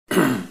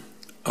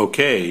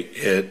Okay,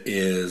 it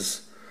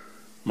is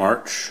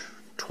March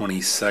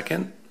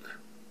 22nd,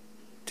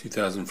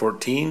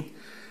 2014,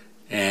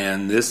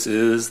 and this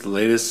is the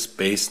latest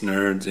Space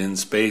Nerds in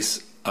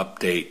Space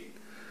update.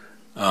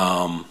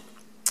 So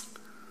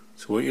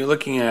what you're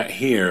looking at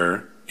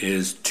here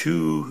is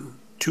two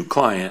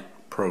client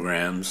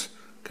programs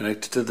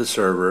connected to the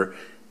server,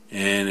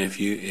 and if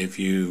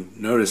you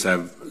notice,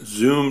 I've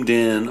zoomed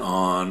in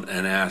on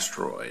an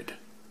asteroid,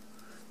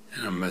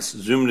 and I'm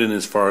zoomed in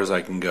as far as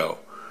I can go.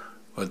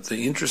 But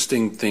the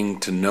interesting thing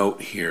to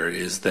note here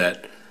is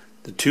that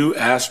the two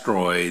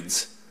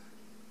asteroids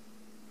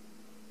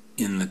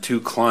in the two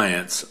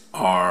clients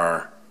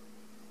are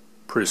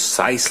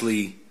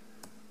precisely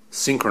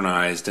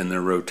synchronized in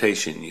their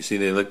rotation. You see,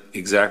 they look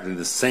exactly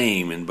the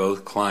same in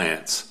both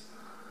clients.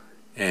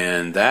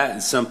 And that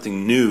is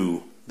something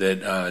new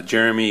that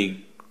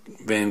Jeremy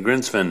Van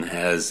Grinsven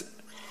has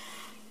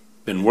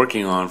been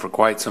working on for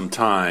quite some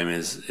time.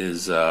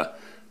 Of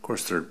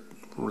course, they're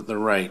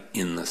right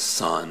in the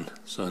sun,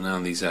 so now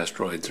these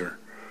asteroids are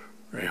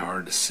very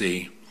hard to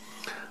see.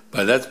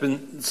 But that's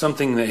been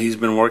something that he's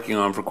been working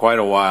on for quite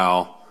a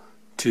while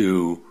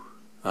to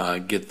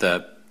get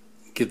that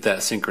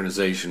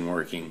synchronization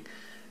working.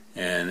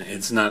 And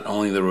it's not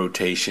only the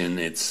rotation;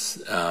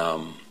 it's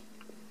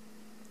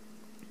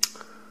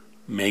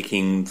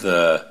making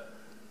the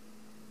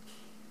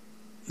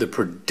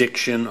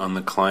prediction on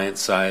the client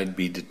side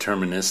be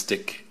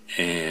deterministic,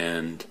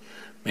 and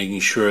making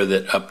sure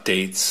that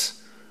updates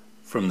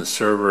from the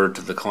server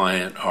to the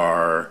client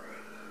are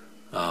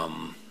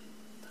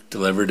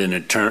delivered in a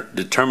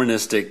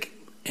deterministic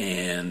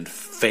and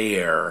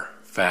fair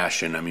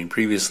fashion. I mean,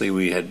 previously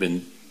the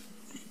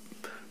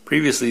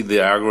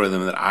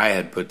algorithm that I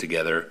had put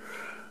together,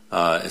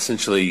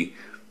 essentially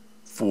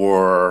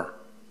for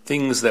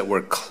things that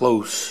were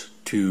close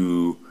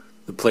to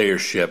the player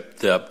ship,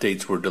 the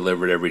updates were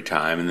delivered every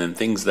time, and then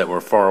things that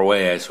were far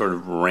away, I sort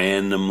of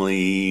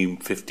randomly,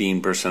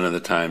 15% of the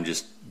time,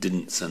 just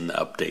didn't send the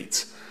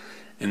updates.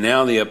 And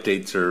now the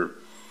updates are,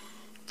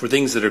 for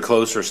things that are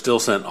close, are still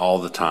sent all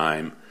the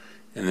time,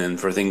 and then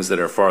for things that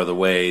are farther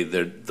away,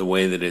 the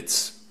way the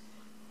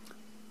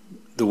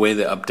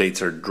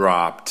updates are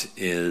dropped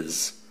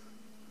is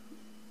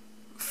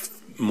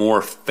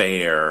more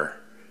fair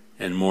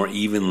and more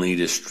evenly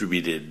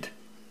distributed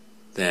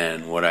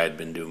than what I had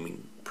been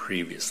doing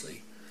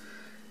previously.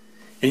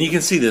 And you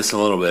can see this a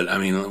little bit. I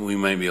mean, we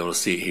might be able to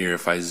see it here.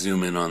 If I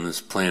zoom in on this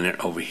planet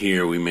over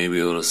here, we may be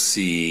able to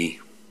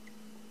see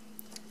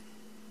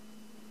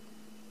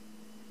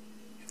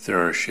if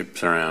there are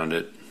ships around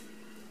it.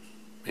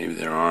 Maybe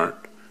there aren't,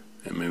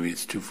 and maybe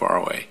it's too far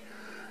away.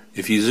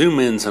 If you zoom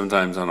in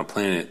sometimes on a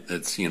planet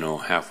that's,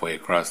 halfway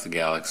across the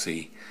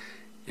galaxy,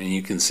 and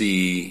you can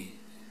see,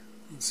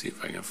 let's see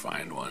if I can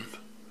find one.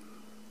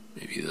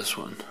 Maybe this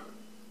one.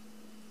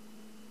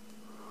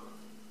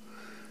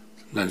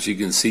 Sometimes you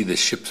can see the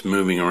ships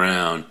moving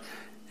around,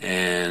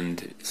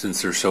 and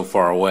since they're so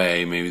far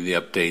away, maybe the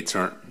updates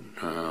aren't,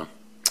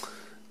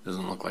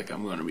 doesn't look like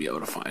I'm going to be able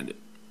to find it.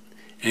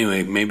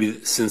 Anyway,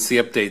 maybe since the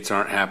updates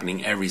aren't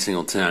happening every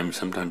single time,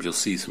 sometimes you'll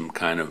see some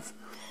kind of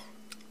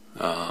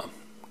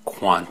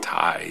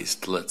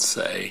quantized, let's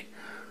say,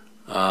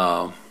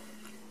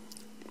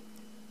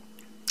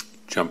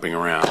 jumping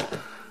around.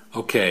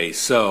 Okay,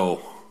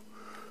 so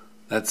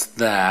that's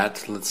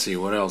that. Let's see,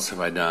 what else have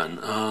I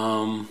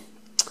done?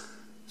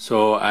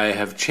 So I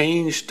have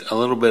changed a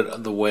little bit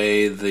of the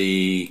way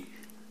the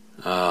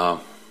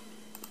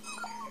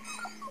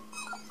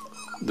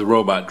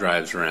robot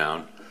drives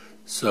around.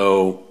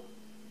 So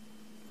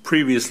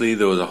previously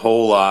there was a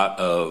whole lot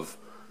of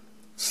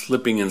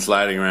slipping and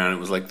sliding around. It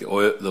was like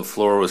the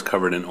floor was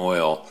covered in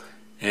oil,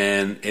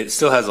 and it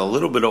still has a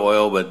little bit of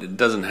oil, but it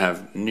doesn't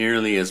have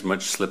nearly as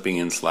much slipping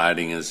and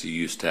sliding as you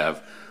used to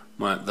have.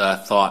 The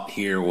thought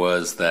here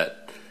was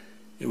that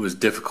it was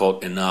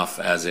difficult enough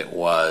as it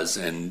was,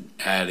 and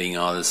adding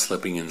all this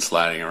slipping and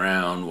sliding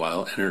around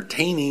while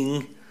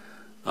entertaining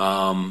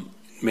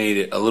made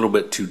it a little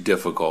bit too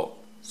difficult.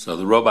 So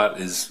the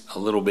robot is a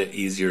little bit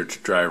easier to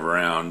drive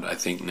around, I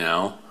think,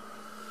 now.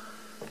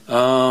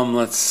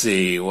 Let's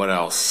see, what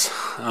else?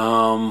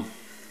 Probably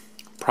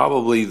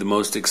the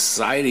most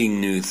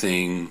exciting new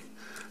thing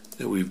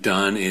that we've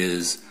done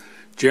is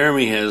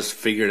Jeremy has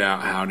figured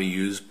out how to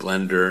use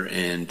Blender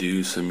and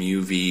do some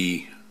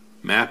UV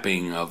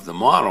mapping of the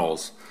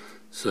models.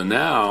 So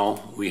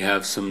now we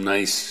have some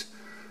nice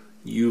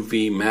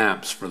UV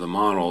maps for the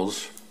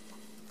models.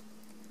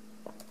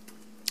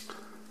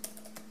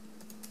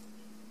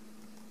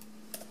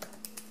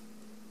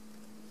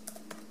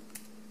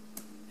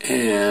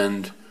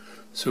 And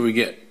so we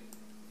get,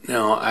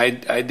 now I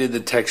did the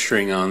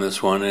texturing on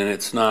this one, and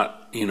it's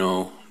not,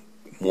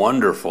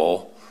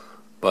 wonderful,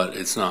 but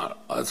it's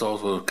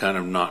also kind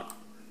of not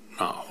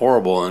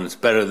horrible, and it's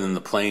better than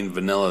the plain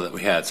vanilla that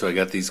we had. So I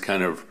got these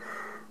kind of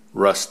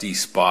rusty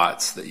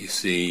spots that you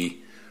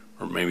see,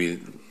 or maybe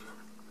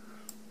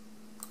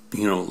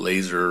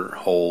laser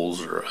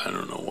holes, or I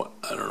don't know what.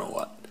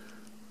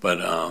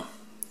 But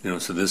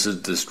so this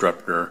is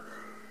disruptor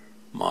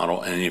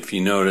model. And if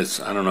you notice,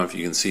 I don't know if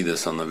you can see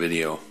this on the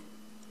video,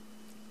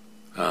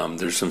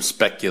 there's some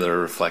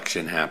specular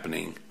reflection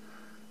happening,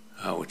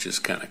 which is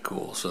kind of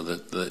cool, so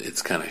that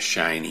it's kind of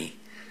shiny.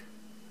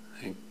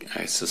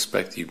 I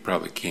suspect you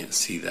probably can't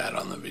see that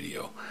on the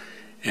video.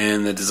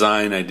 And the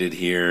design I did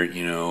here,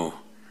 you know,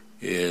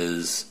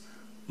 is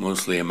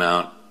mostly a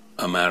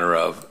matter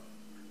of,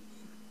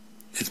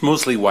 it's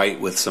mostly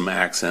white with some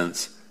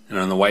accents, and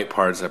on the white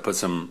parts I put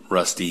some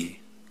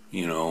rusty,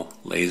 you know,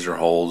 laser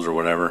holes or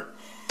whatever.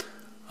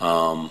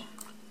 And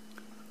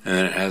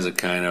then it has a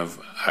kind of,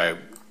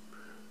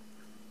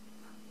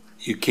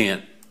 you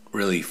can't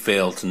really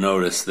fail to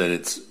notice that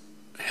it's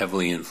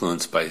heavily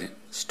influenced by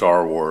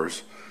Star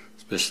Wars,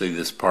 especially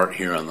this part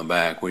here on the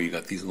back where you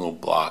got these little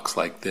blocks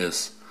like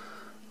this.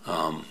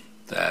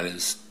 That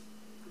is,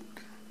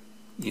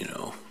 you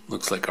know,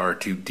 looks like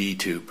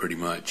R2-D2 pretty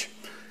much,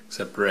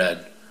 except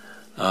red.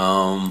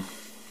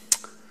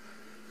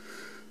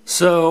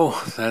 So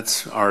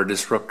that's our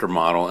disruptor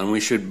model, and we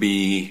should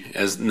be,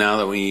 now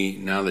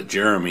that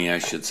Jeremy, I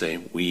should say,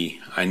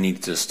 I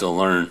need to still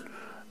learn.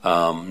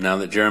 Now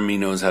that Jeremy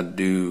knows how to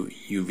do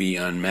UV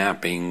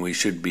unmapping, we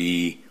should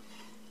be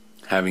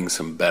having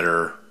some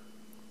better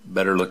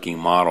looking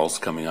models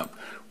coming up.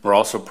 We're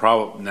also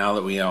now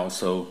that we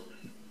also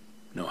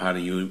know how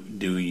to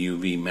do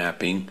UV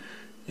mapping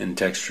and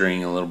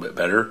texturing a little bit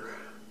better,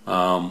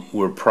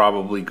 we're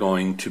probably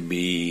going to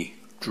be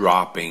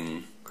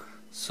dropping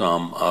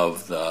some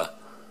of the,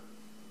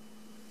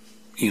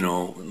 you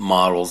know,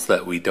 models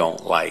that we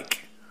don't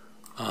like.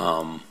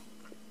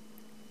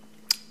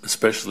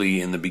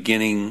 Especially in the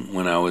beginning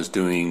when I was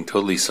doing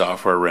totally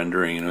software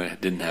rendering and I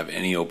didn't have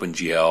any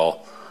OpenGL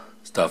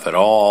stuff at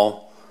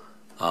all.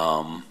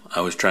 I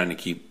was trying to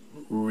keep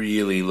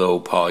really low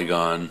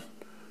polygon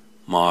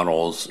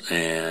models,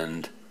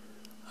 and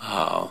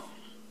now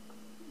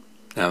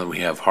that we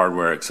have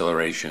hardware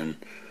acceleration,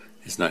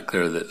 it's not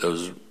clear that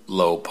those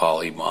low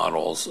poly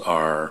models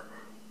are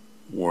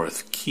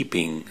worth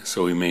keeping,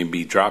 so we may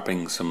be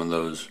dropping some of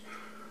those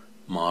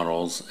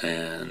models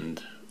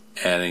and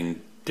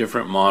adding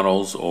different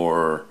models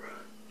or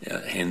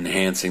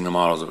enhancing the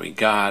models that we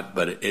got.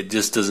 But it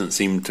just doesn't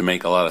seem to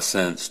make a lot of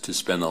sense to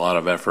spend a lot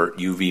of effort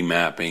UV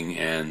mapping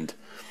and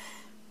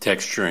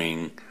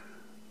texturing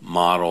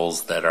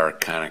models that are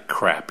kind of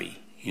crappy,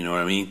 you know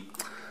what I mean?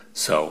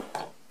 So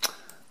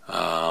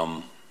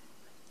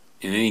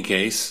in any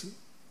case,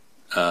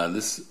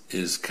 this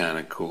is kind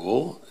of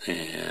cool,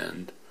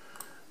 and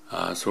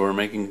so we're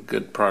making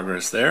good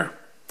progress there.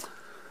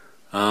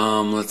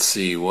 Let's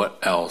see, what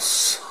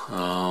else?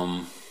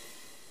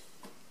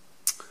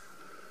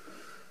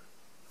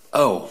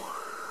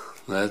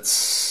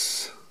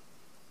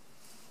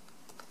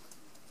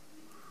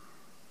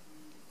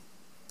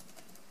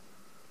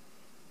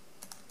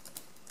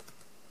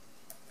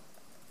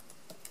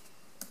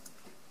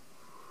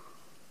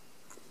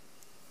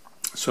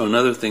 So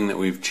another thing that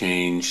we've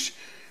changed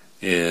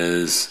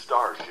is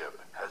Starship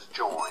has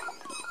joined.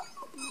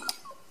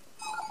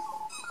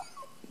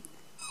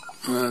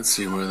 Let's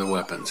see, where are the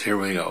weapons? Here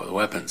we go, the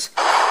weapons.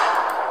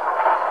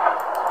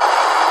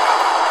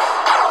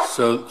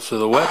 So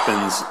the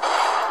weapons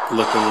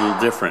look a little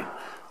different.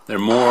 They're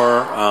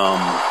more,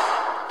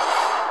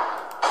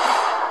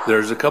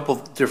 there's a couple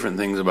different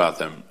things about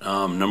them.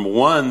 Number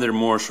one, they're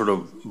more sort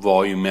of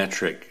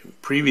volumetric.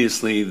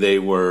 Previously, they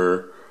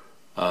were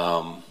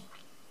done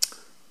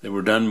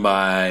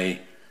by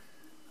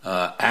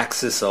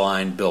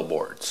axis-aligned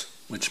billboards,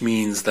 which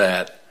means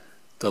that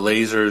the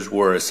lasers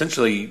were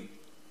essentially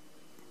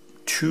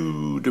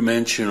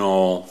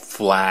two-dimensional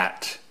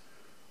flat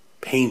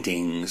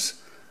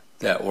paintings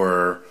that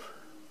were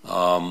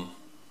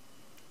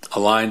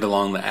aligned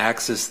along the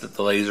axis that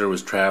the laser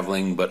was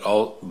traveling,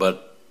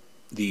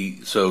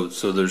 so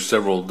there's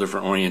several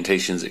different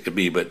orientations it could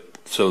be, but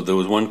so there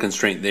was one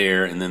constraint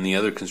there, and then the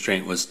other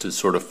constraint was to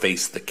sort of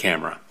face the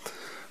camera.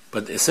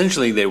 But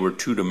essentially they were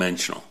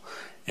two-dimensional.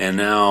 And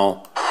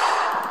now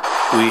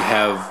we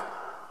have,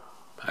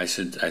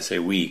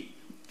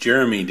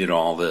 Jeremy did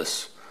all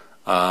this.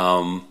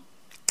 The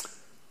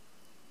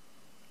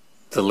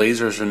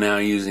lasers are now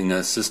using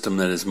a system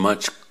that is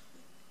much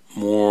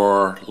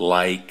more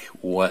like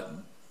what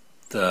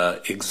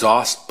the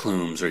exhaust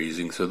plumes are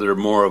using. So they're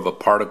more of a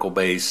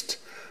particle-based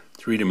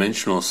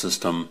three-dimensional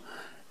system,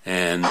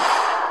 and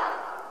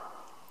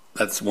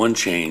that's one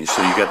change.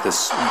 So you got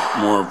this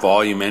more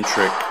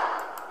volumetric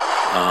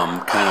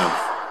kind of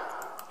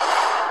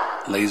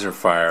laser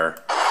fire.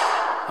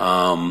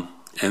 And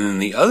then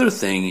the other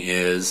thing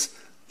is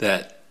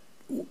that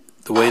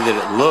the way that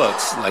it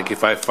looks, like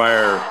if I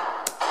fire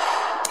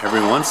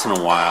every once in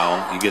a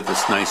while, you get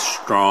this nice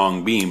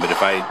strong beam. But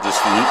if I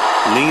just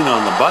lean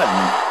on the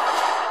button,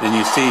 then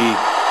you see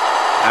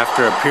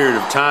after a period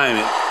of time,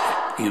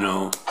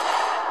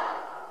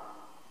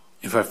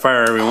 if I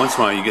fire every once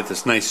in a while, you get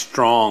this nice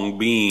strong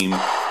beam.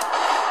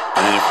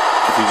 And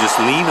if you just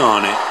lean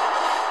on it,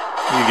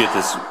 you get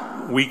this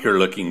weaker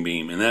looking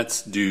beam. And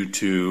that's due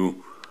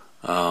to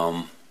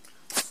the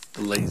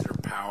laser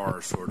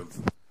power sort of.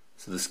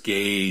 So this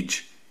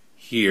gauge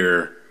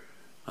here,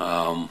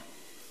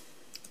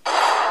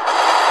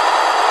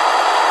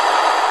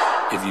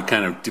 if you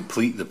kind of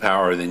deplete the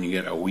power, then you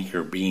get a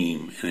weaker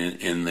beam,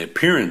 and the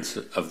appearance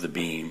of the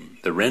beam,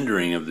 the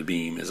rendering of the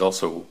beam, is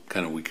also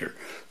kind of weaker.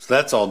 So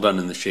that's all done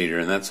in the shader,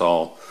 and that's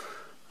all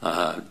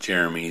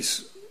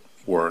Jeremy's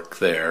work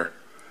there.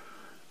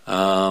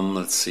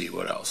 Let's see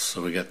what else.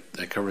 So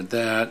I covered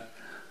that.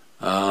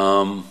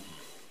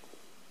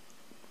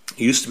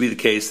 It used to be the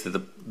case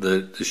that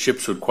the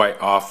ships would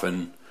quite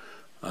often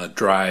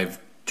drive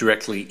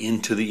directly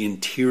into the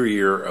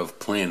interior of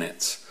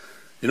planets.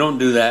 They don't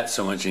do that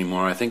so much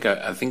anymore. I think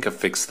I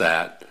fixed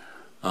that.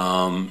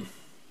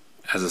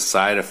 As a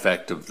side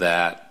effect of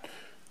that,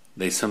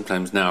 they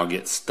sometimes now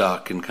get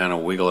stuck and kind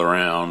of wiggle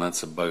around.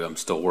 That's a bug I'm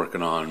still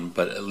working on.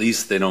 But at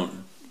least they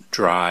don't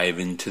drive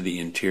into the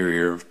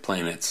interior of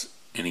planets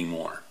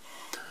anymore.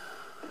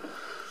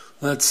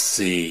 Let's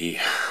see.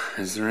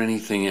 Is there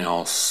anything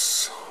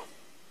else?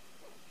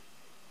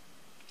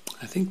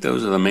 I think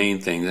those are the main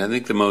things. I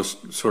think the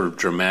most sort of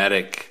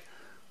dramatic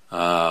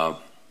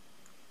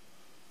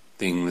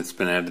thing that's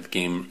been added to the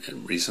game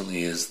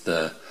recently is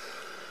the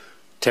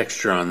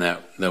texture on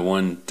that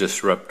one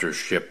disruptor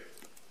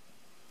ship.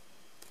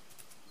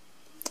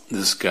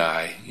 This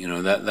guy,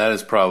 that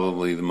is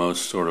probably the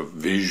most sort of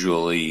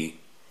visually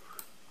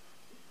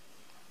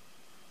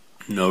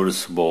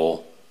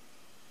noticeable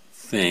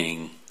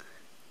thing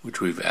which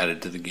we've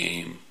added to the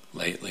game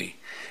lately.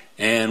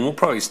 And we'll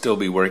probably still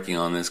be working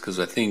on this, because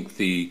I think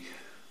the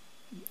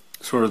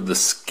sort of the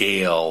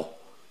scale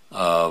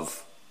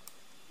of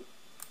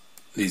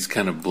these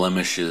kind of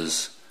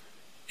blemishes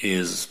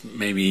is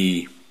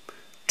maybe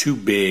too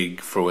big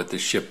for what the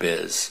ship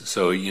is.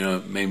 So,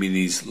 maybe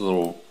these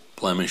little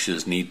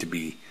blemishes need to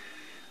be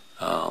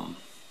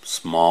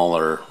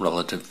smaller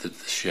relative to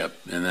the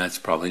ship, and that's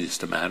probably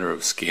just a matter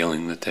of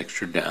scaling the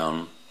texture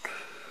down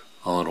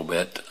a little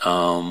bit.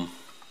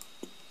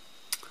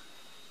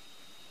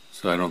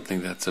 So I don't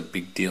think that's a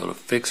big deal to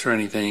fix or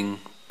anything,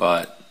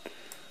 but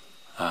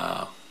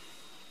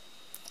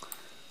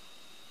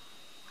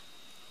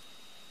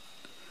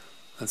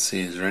let's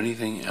see, is there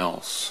anything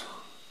else?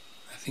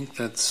 I think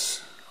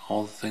that's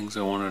all the things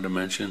I wanted to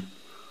mention.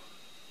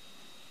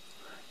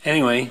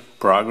 Anyway,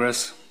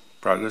 progress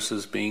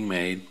is being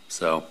made.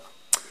 So,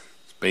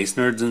 Space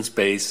Nerds in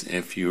Space,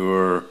 if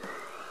you're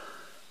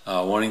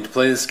wanting to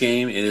play this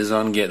game, it is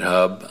on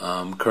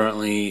GitHub.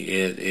 Currently,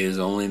 it is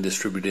only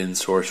distributed in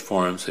source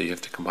form, so you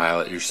have to compile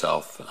it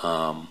yourself.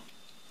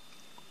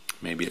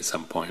 Maybe at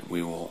some point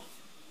we will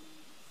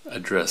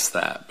address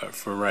that, but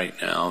for right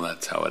now,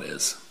 that's how it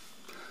is.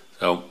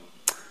 So,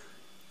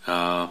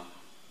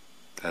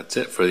 that's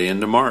it for the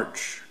end of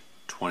March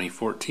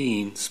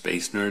 2014,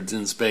 Space Nerds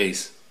in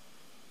Space.